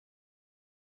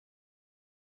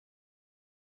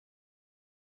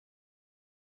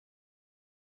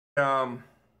Um,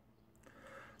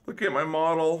 Looking at my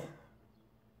model,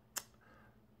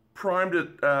 primed it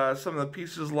some of the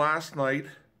pieces last night,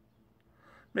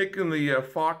 making the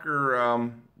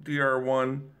Fokker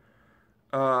DR1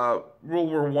 World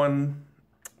War One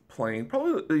plane,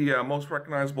 probably the most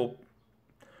recognizable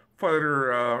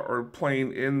fighter or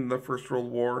plane in the First World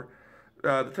War.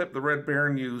 The type the Red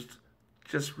Baron used.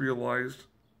 Just realized,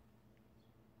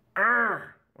 when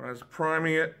I was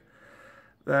priming it,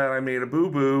 that I made a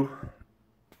boo-boo.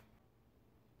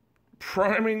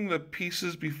 Priming the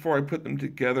pieces before I put them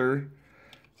together.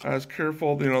 I was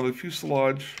careful, the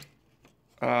fuselage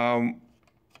can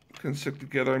stick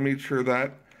together. I made sure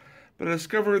that. But I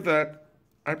discovered that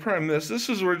I primed this. This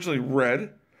was originally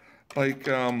red. Like,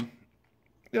 yeah,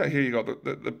 here you go.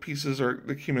 The pieces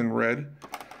they came in red.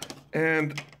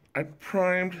 And I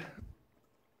primed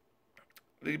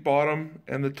the bottom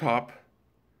and the top.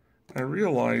 I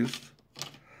realized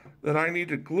that I need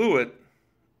to glue it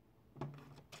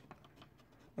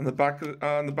on the back of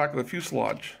the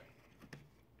fuselage,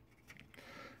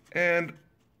 and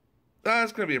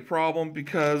that's going to be a problem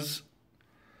because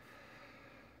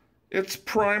it's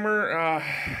primer. I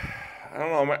don't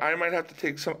know. I might have to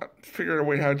figure out a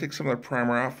way how to take some of the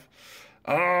primer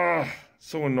off.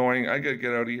 So annoying. I gotta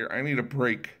get out of here. I need a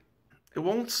break. It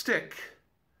won't stick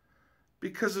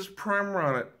because there's primer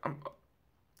on it. I'm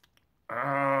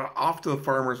off to the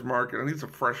farmer's market. I need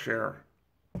some fresh air.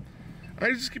 I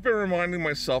just keep on reminding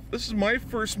myself, this is my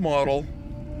first model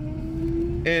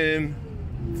in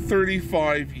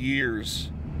 35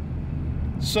 years.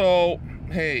 So,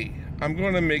 hey, I'm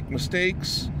going to make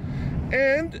mistakes.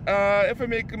 And if I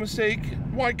make a mistake,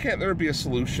 why can't there be a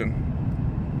solution?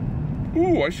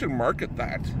 Ooh, I should market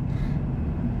that.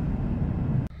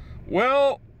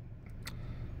 Well,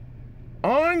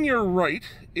 on your right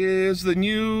is the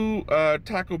new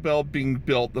Taco Bell being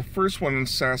built, the first one in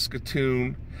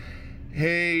Saskatoon.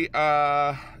 Hey,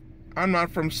 I'm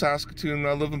not from Saskatoon.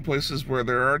 I live in places where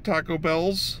there are Taco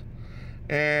Bells.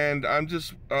 And I'm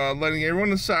just letting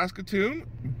everyone in Saskatoon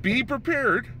be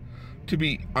prepared to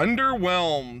be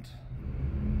underwhelmed.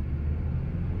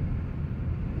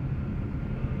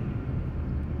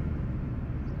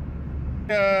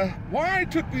 Why I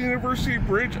took the University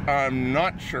Bridge, I'm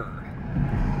not sure.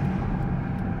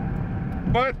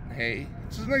 But, hey,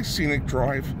 it's a nice scenic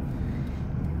drive.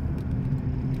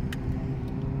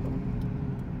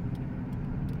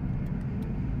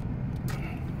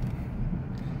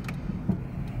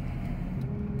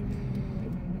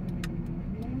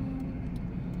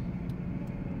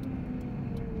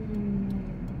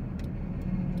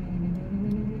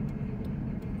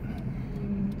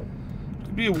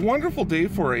 It'd be a wonderful day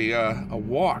for a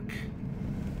walk.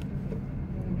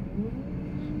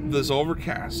 This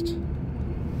overcast.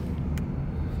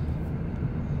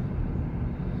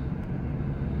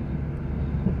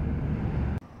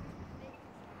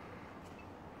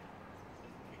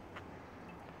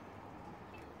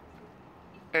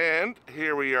 And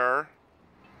here we are,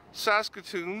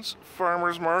 Saskatoon's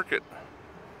Farmers Market.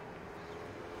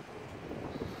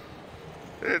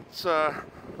 It's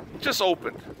just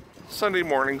opened Sunday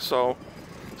morning, so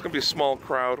it's gonna be a small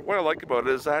crowd. What I like about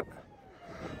it is that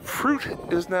fruit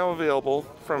is now available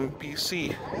from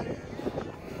BC.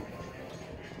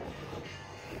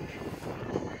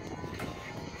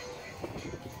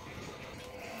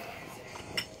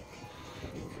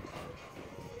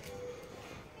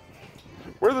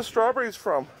 Where are the strawberries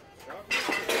from?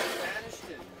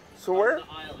 So where? On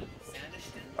the island.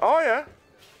 Saskatoon? Oh yeah,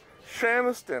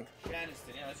 Shanniston.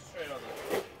 Shanniston, yeah, that's just right on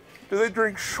the... Do they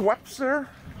drink Schweppes there?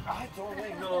 I don't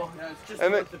know. No, it's just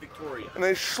And north of Victoria. And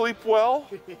they sleep well?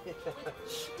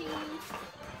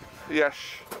 Yes.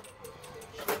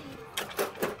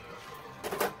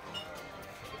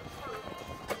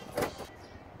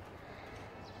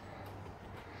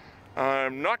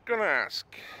 I'm not gonna ask.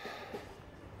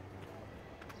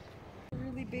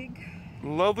 Really big.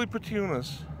 Lovely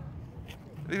petunias.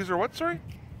 These are what, sorry?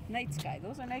 Night sky.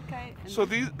 Those are night sky. And So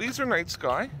these are night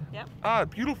sky? Yep. Ah,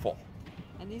 beautiful.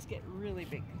 And these get really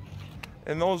big.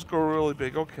 And those go really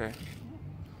big, okay.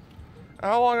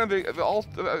 How long are they?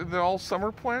 They're all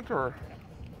summer plant or?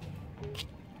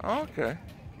 Oh, okay.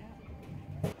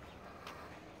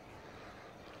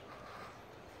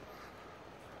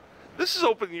 This is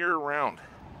open year round.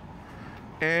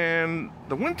 And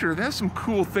the winter, they have some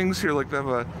cool things here, like they have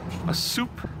a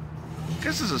soup. I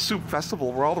guess it's a soup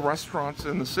festival where all the restaurants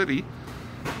in the city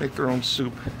make their own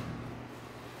soup.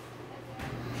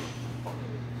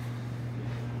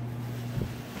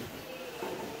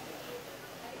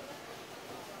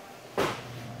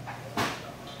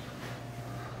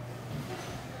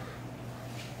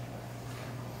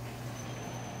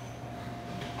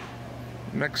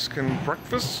 Mexican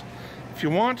breakfast if you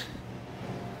want.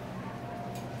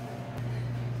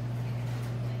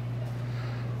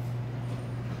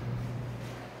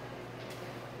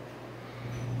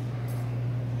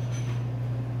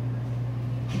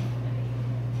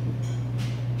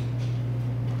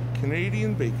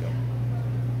 Canadian bacon.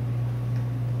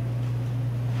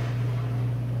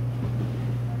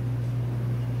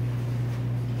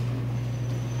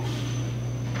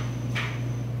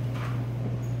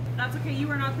 That's okay, you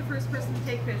are not the first person to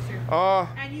take picture.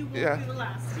 And you will yeah. be the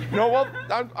last. No, well,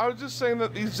 I was just saying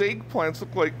that these eggplants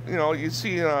look like, you know, you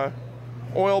see in a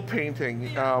oil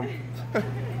painting.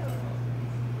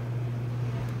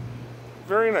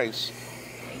 Very nice.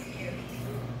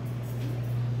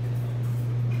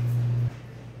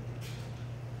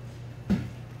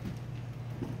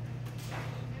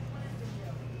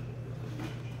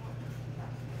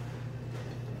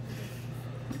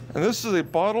 And this is a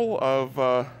bottle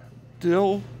of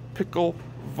dill pickle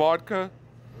vodka.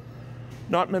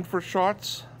 Not meant for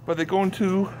shots, but they go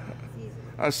into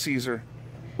a Caesar.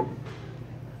 What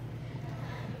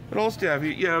else do you have?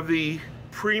 You have the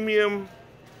premium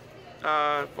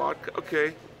vodka.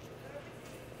 Okay.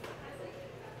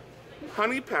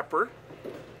 Honey pepper.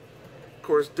 Of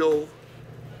course, dill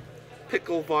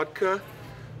pickle vodka.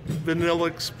 Vanilla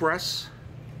express.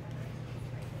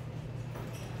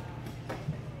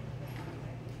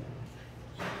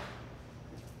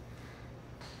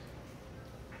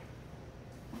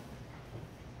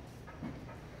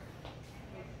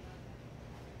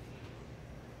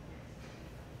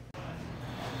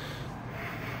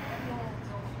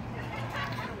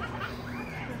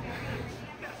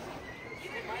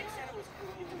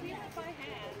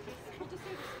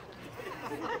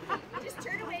 Just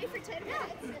turn away for 10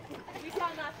 minutes. We saw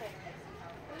nothing.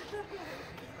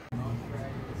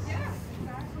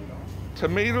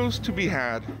 Tomatoes to be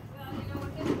had.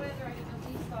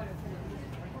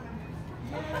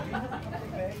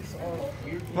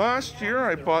 Last year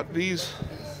I bought these,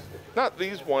 not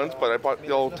these ones, but I bought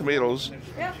the old tomatoes.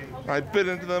 I bit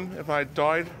into them. If I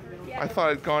died, I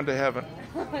thought I'd gone to heaven.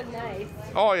 Nice.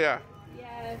 Oh yeah.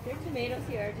 Yeah, their tomatoes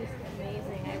here are just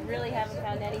amazing. I really haven't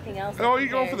found anything else. Oh, you're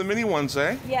going for the mini ones,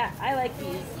 eh? Yeah, I like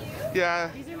these.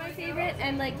 Yeah. These are my favorite,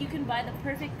 and like you can buy the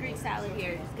perfect Greek salad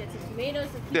here. Just get some tomatoes,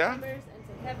 some Yeah. cucumbers, and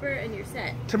some pepper, and you're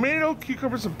set. Tomato,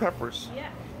 cucumbers, and peppers. Yeah.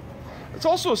 It's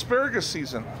also asparagus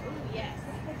season. Yes.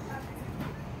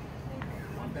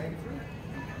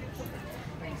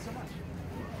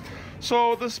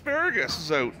 So the asparagus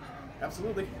is out.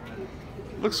 Absolutely.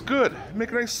 Looks good.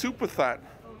 Make a nice soup with that.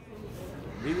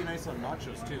 Really nice on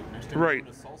nachos too. Next time Right. you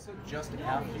put a salsa, just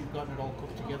after you've gotten it all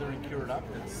cooked together and cured up,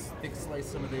 and thick slice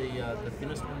some of the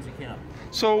thinnest ones you can.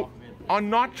 So on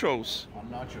nachos. On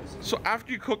nachos. So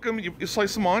after you cook them, you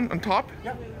slice them on top?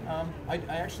 Yeah. I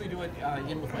actually do it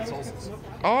in with my salsas.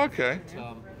 Oh, okay.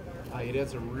 It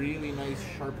adds a really nice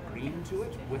sharp green to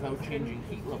it without changing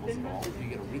heat levels at all. You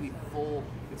get a really full.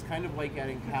 It's kind of like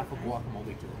adding half a guacamole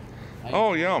to it.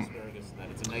 Oh, yum. Asparagus, that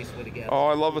it's a nice way to get. Oh,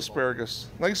 I love asparagus.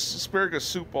 Nice asparagus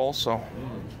soup also.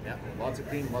 Yeah, lots of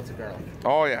cream, lots of garlic.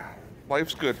 Oh yeah,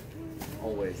 life's good.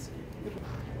 Always.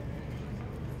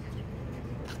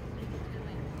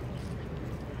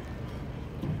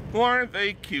 Well, aren't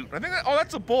they cute? I think that, oh,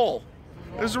 that's a bull.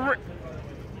 There's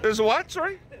a what?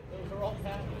 Sorry?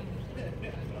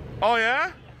 Oh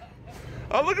yeah?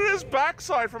 Oh, look at his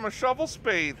backside from a shovel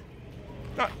spade.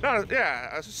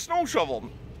 Yeah, a snow shovel.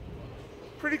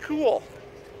 Pretty cool.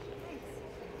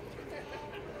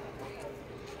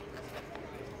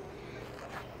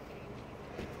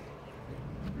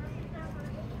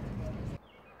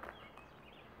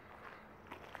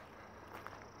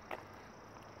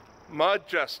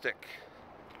 Majestic.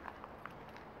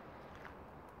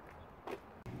 I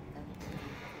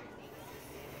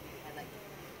like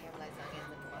caramelized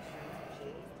onions and mushrooms and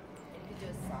cheese. And you could do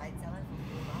a side salad from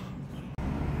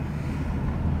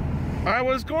I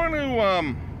was going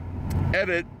to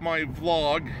edit my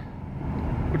vlog,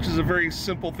 which is a very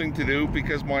simple thing to do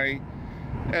because my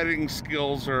editing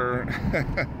skills are,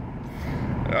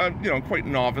 you know, quite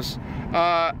novice.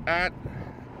 At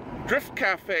Drift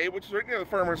Cafe, which is right near the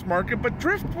farmer's market, but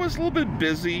Drift was a little bit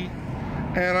busy,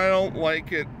 and I don't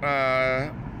like it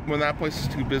when that place is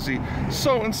too busy.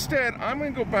 So instead, I'm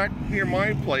going to go back near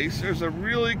my place. There's a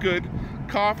really good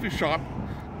coffee shop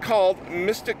called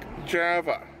Mystic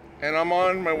Java, and I'm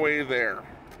on my way there.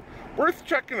 Worth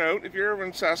checking out if you're ever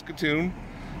in Saskatoon.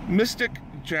 Mystic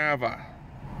Java.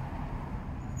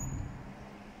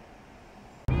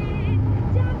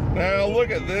 Now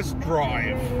look at this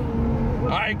drive.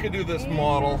 I could do this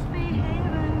model.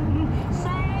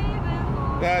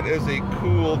 That is a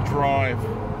cool drive.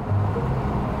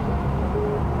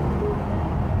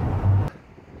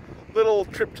 Little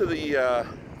trip to the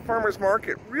farmer's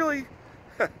market really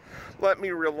let me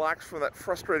relax from that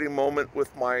frustrating moment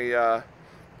with my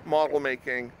model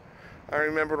making. I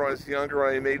remember when I was younger,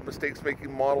 I made mistakes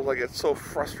making models. I get so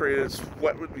frustrated,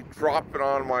 sweat would be dropping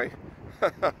on my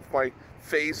my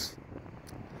face.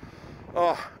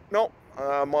 Oh, no,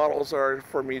 models are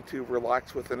for me to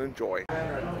relax with and enjoy.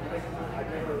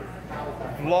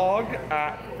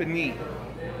 Vlog fini.